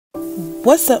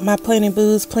What's up, my planning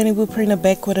boos? Planning boo Prina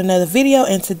back with another video,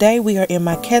 and today we are in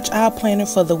my catch-all planner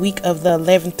for the week of the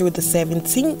 11th through the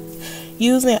 17th,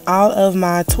 using all of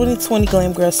my 2020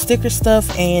 Glam Girl sticker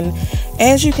stuff. And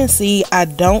as you can see, I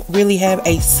don't really have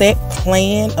a set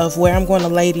plan of where I'm going to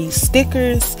lay these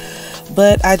stickers,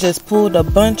 but I just pulled a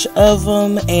bunch of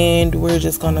them and we're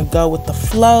just going to go with the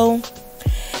flow.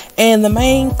 And the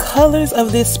main colors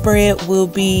of this spread will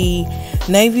be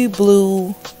navy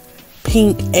blue,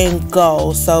 pink, and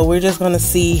gold. So we're just going to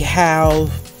see how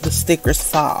the stickers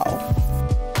fall.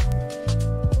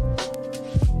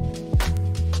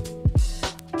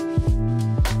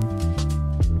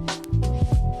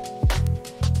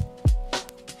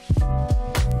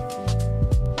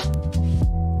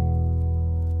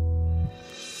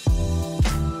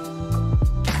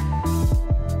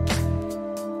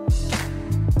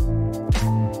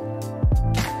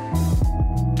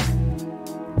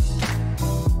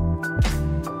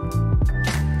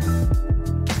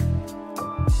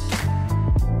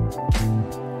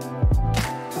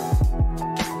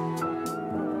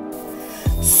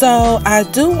 So I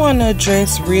do want to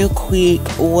address real quick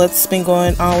what's been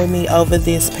going on with me over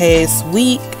this past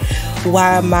week,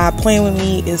 why my plan with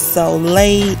me is so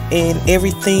late and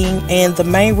everything. And the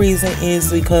main reason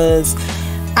is because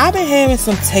I've been having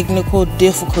some technical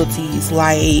difficulties.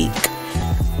 Like,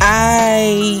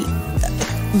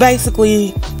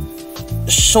 basically,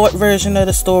 short version of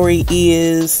the story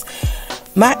is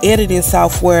my editing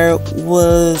software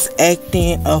was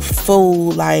acting a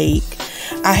fool. Like,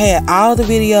 I had all the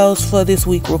videos for this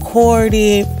week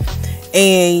recorded,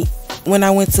 and when I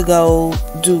went to go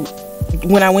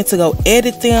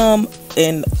edit them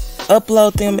and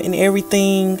upload them and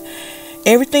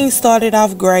everything started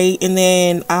off great, and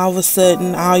then all of a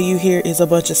sudden all you hear is a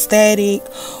bunch of static,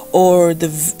 or the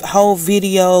whole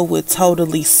video would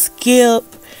totally skip,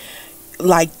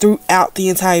 like throughout the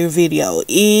entire video.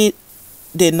 It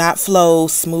did not flow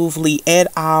smoothly at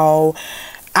all.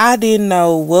 I didn't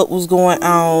know what was going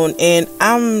on, and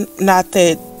I'm not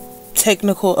that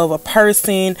technical of a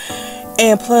person,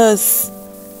 and plus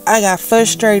I got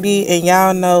frustrated. And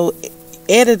y'all know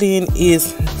editing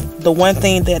is the one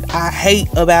thing that I hate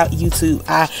about YouTube.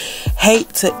 I hate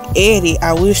to edit.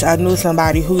 I wish I knew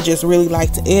somebody who just really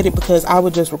liked to edit, because I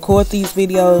would just record these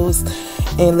videos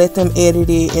and let them edit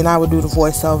it, and I would do the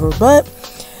voiceover. But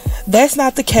that's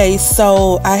not the case,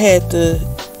 so I had to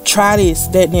try this,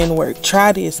 that didn't work.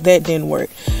 Try this, that didn't work.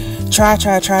 Try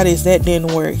this, that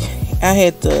didn't work. I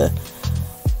had to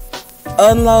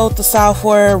unload the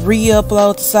software,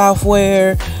 re-upload the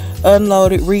software,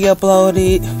 unload it, re-upload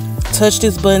it, touch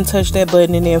this button, touch that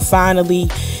button, and then finally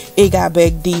it got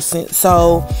back decent.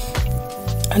 So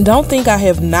I don't think I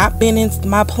have not been in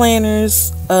my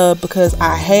planners, because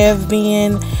I have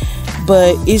been,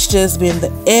 but it's just been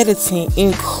the editing,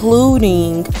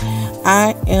 including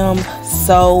I am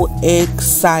so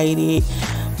excited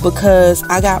because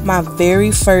I got my very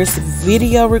first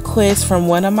video request from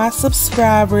one of my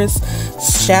subscribers.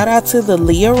 Shout out to the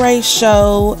Leah Ray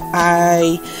Show.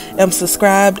 I am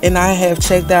subscribed and I have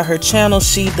checked out her channel.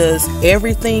 She does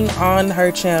everything on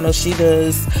her channel. She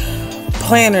does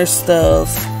planner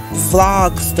stuff,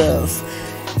 vlog stuff,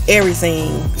 everything.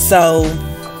 So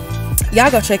y'all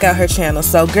go check out her channel.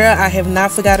 So girl, I have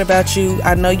not forgot about you.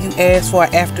 I know you asked for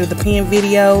after the pen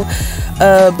video,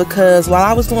 because while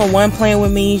I was doing one plan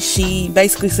with me, she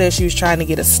basically said she was trying to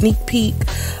get a sneak peek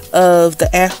of the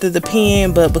after the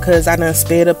pen, but because I done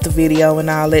sped up the video and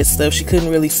all that stuff, she couldn't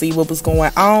really see what was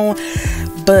going on.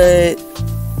 But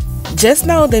just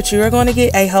know that you're going to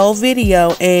get a whole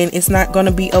video, and it's not going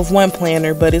to be of one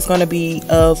planner, but it's going to be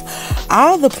of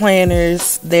all the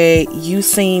planners that you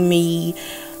seen me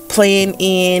playing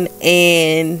in.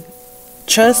 And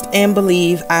trust and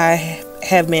believe, I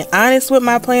have been honest with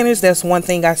my planners. That's one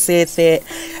thing I said that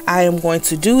I am going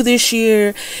to do this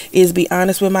year, is be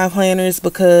honest with my planners,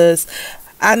 because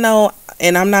I know,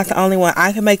 and I'm not the only one,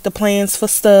 I can make the plans for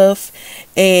stuff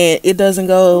and it doesn't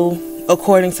go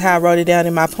according to how I wrote it down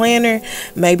in my planner.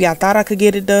 Maybe I thought I could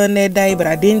get it done that day, but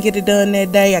I didn't get it done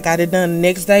that day. I got it done the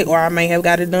next day, or I may have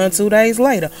got it done 2 days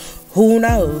later. Who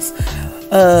knows?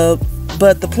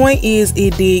 But the point is,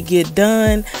 it did get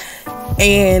done.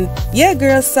 And yeah,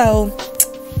 girl, so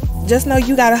just know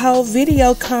you got a whole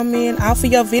video coming off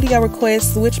of your video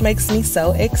requests, which makes me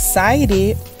so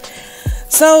excited.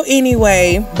 So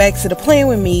anyway, back to the plan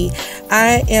with me.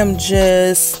 I am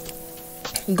just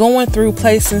going through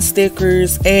placing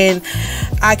stickers, and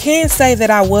I can say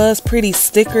that I was pretty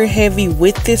sticker heavy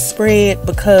with this spread,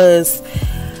 because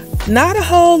not a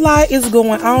whole lot is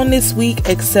going on this week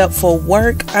except for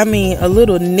work. I mean, a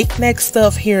little knick-knack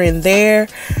stuff here and there,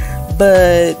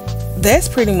 but that's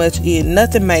pretty much it.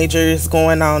 Nothing major is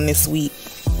going on this week.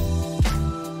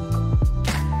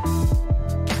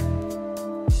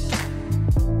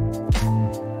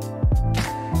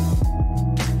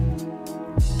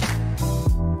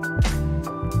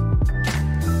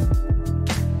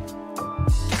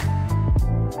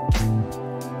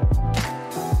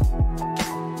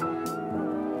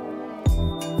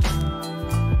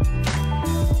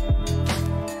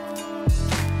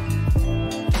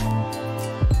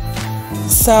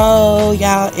 So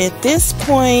y'all, at this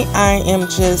point I am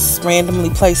just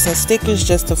randomly placing stickers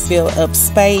just to fill up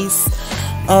space.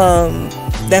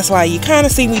 That's why you kind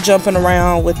of see me jumping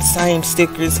around with the same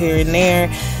stickers here and there,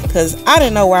 because I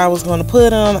didn't know where I was going to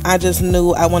put them. I just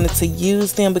knew I wanted to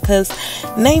use them because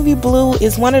navy blue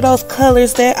is one of those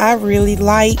colors that I really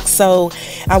like, so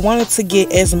I wanted to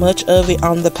get as much of it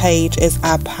on the page as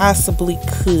I possibly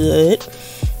could.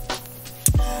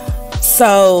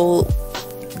 So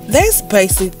that's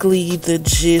basically the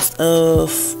gist of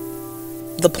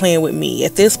the plan with me.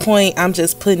 At this point, I'm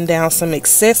just putting down some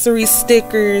accessory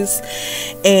stickers,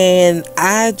 and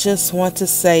I just want to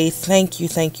say thank you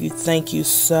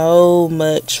so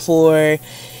much for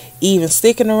even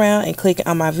sticking around and clicking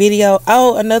on my video.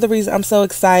 Oh, another reason I'm so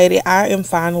excited, I am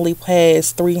finally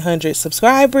past 300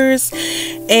 subscribers,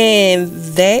 and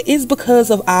that is because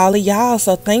of all of y'all.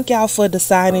 So thank y'all for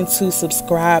deciding to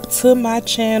subscribe to my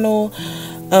channel.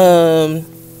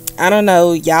 I don't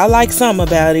know, y'all like something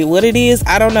about it. What it is,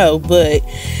 I don't know, but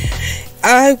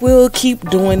I will keep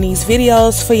doing these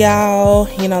videos for y'all.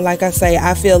 You know, like I say,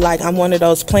 I feel like I'm one of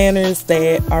those planners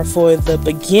that are for the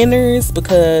beginners,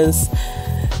 because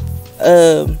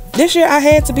this year I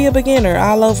had to be a beginner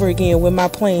all over again with my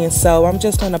plans. So I'm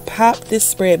just gonna pop this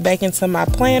spread back into my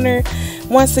planner.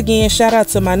 Once again, shout out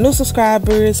to my new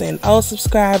subscribers and old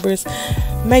subscribers.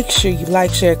 Make sure you like,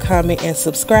 share, comment, and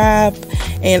subscribe.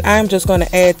 And I'm just going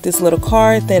to add this little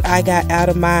card that I got out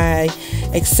of my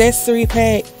accessory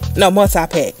pack, no,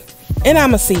 multi-pack. And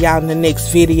I'm going to see y'all in the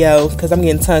next video because I'm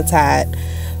getting tongue-tied.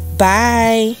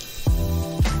 Bye.